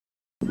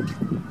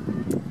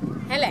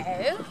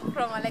Hello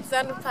from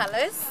Alexander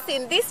Palace.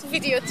 In this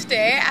video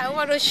today I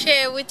want to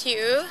share with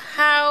you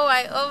how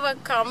I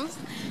overcome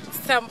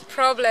some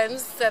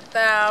problems that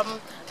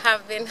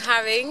have been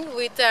having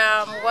with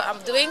what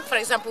I'm doing, for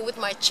example with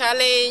my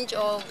challenge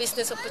or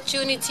business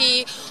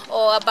opportunity,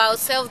 or about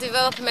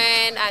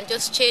self-development and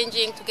just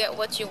changing to get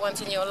what you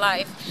want in your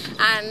life.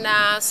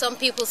 And some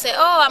people say,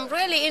 oh, I'm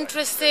really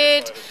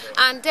interested,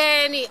 and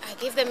then I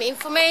give them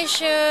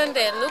information,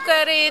 they look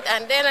at it,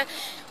 and then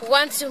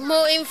want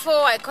more info,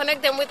 I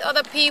connect them with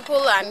other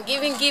people and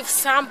give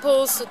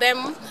samples to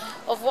them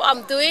of what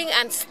I'm doing,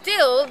 and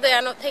still they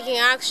are not taking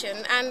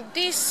action. And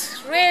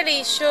this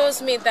really shows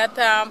me that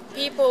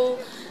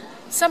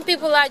some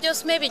people are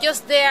just maybe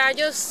just there,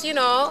 just, you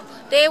know,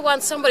 they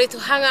want somebody to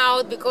hang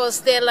out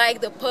because they like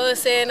the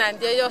person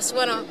and they just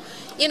want to,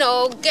 you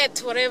know, get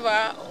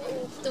whatever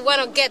they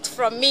want to get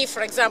from me,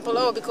 for example.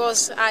 Oh,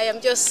 because I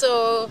am just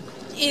so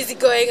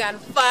easygoing and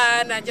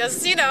fun and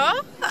just, you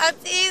know, at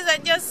ease, I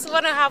just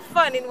want to have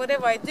fun in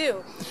whatever I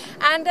do.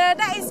 And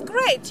that is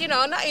great, you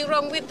know, nothing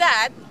wrong with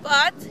that.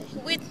 But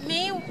with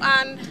me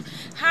and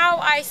how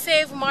I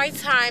save my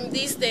time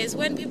these days,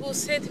 when people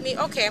say to me,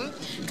 okay,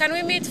 can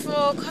we meet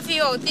for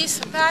coffee or this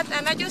or that,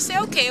 and I just say,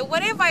 okay,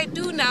 whatever I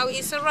do now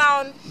is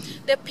around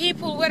the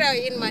people, whether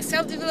in my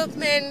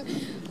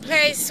self-development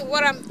place,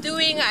 what I'm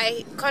doing,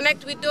 I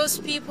connect with those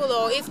people,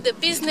 or if the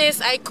business,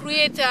 I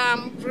create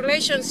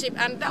relationship,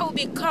 and that will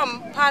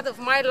become part of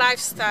my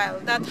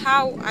lifestyle. That's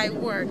how I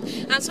work.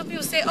 And some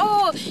people say,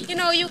 oh, you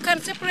know, you can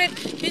separate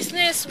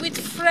business with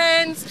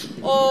friends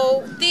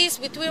or this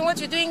between what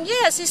you're doing.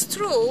 Yes, it's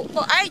true,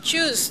 but I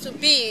choose to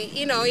be,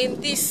 you know, in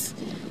this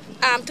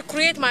to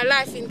create my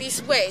life in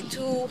this way,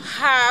 to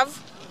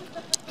have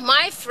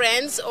my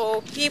friends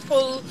or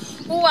people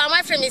who are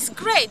my friends is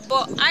great,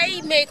 but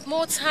I make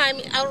more time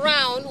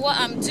around what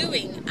I'm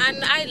doing.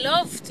 And I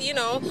love, you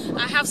know,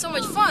 I have so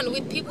much fun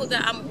with people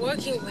that I'm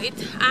working with,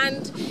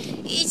 and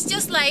it's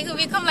just like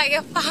we become like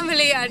a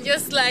family and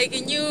just like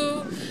a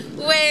new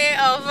way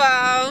of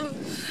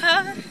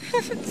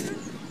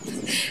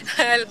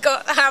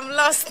I'm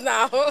lost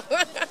now.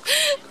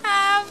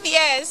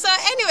 Yeah, so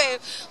anyway,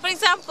 for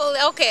example,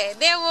 okay,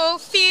 there were a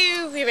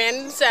few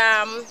women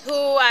who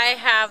I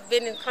have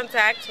been in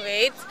contact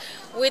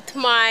with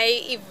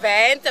my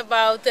event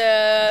about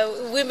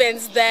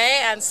Women's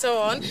Day and so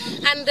on,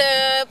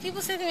 and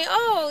people say to me,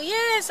 oh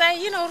yes, I,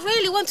 you know,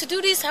 really want to do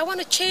this, I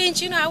want to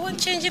change, you know, I want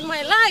to change in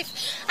my life.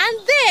 And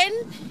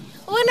then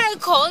when I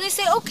call, they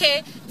say,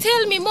 okay,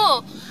 tell me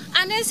more.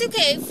 And I say,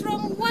 okay,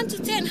 from 1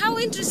 to 10, how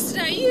interested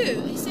are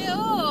you? You say,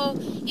 oh,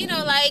 you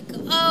know, like,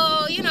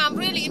 oh, you know, I'm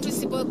really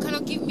interested, but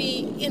cannot give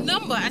me a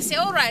number. I say,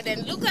 all right,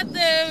 then look at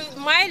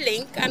my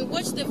link and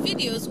watch the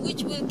videos,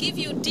 which will give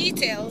you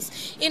details,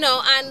 you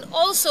know, and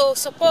also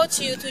support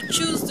you to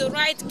choose the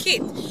right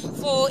kit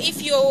for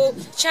if your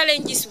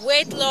challenge is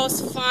weight loss,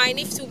 fine.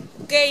 If to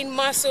gain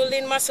muscle,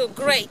 lean muscle,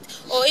 great.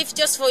 Or if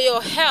just for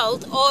your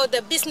health or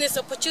the business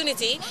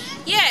opportunity,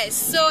 yes.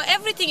 So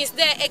everything is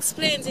there,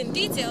 explains in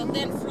detail.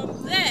 Then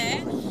from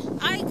there,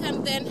 I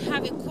can then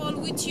have a call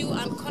with you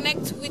and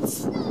connect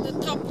with the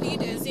top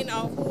leaders, you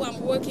know, who I'm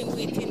working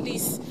with in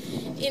this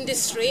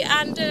industry.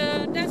 And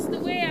that's the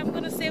way I'm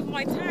going to save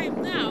my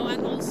time now,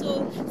 and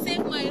also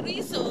save my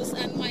resource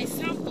and my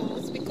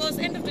samples, because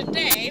end of the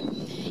day,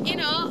 you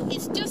know,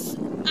 it's just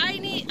I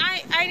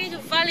need to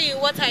value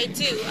what I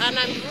do, and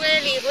I'm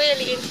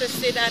really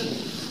interested and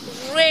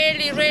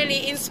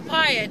really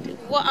inspired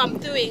what I'm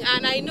doing.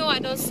 And I know I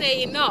don't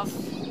say enough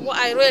what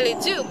I really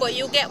do, but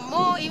you get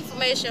more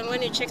information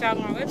when you check out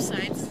my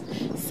website,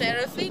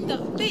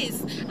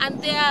 Seraphine.biz,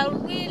 and there are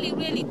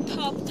really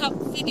top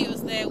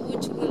videos there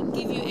which will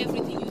give you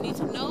everything you need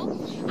to know.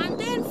 And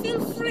then feel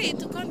free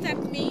to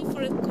contact me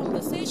for a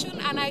conversation,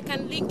 and I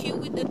can link you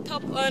with the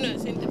top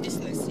earners in the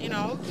business, you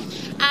know.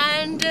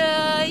 And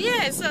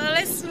yeah, so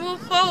let's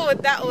move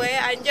forward that way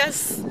and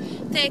just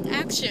take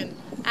action.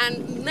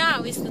 And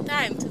now is the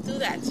time to do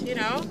that, you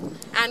know.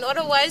 And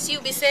otherwise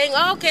you'll be saying,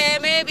 okay,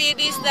 maybe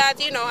this, that,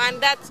 you know,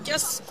 and that,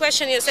 just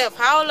question yourself,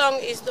 how long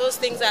is those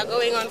things are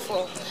going on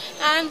for?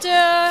 And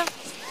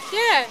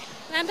yeah,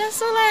 and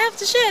that's all I have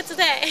to share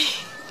today.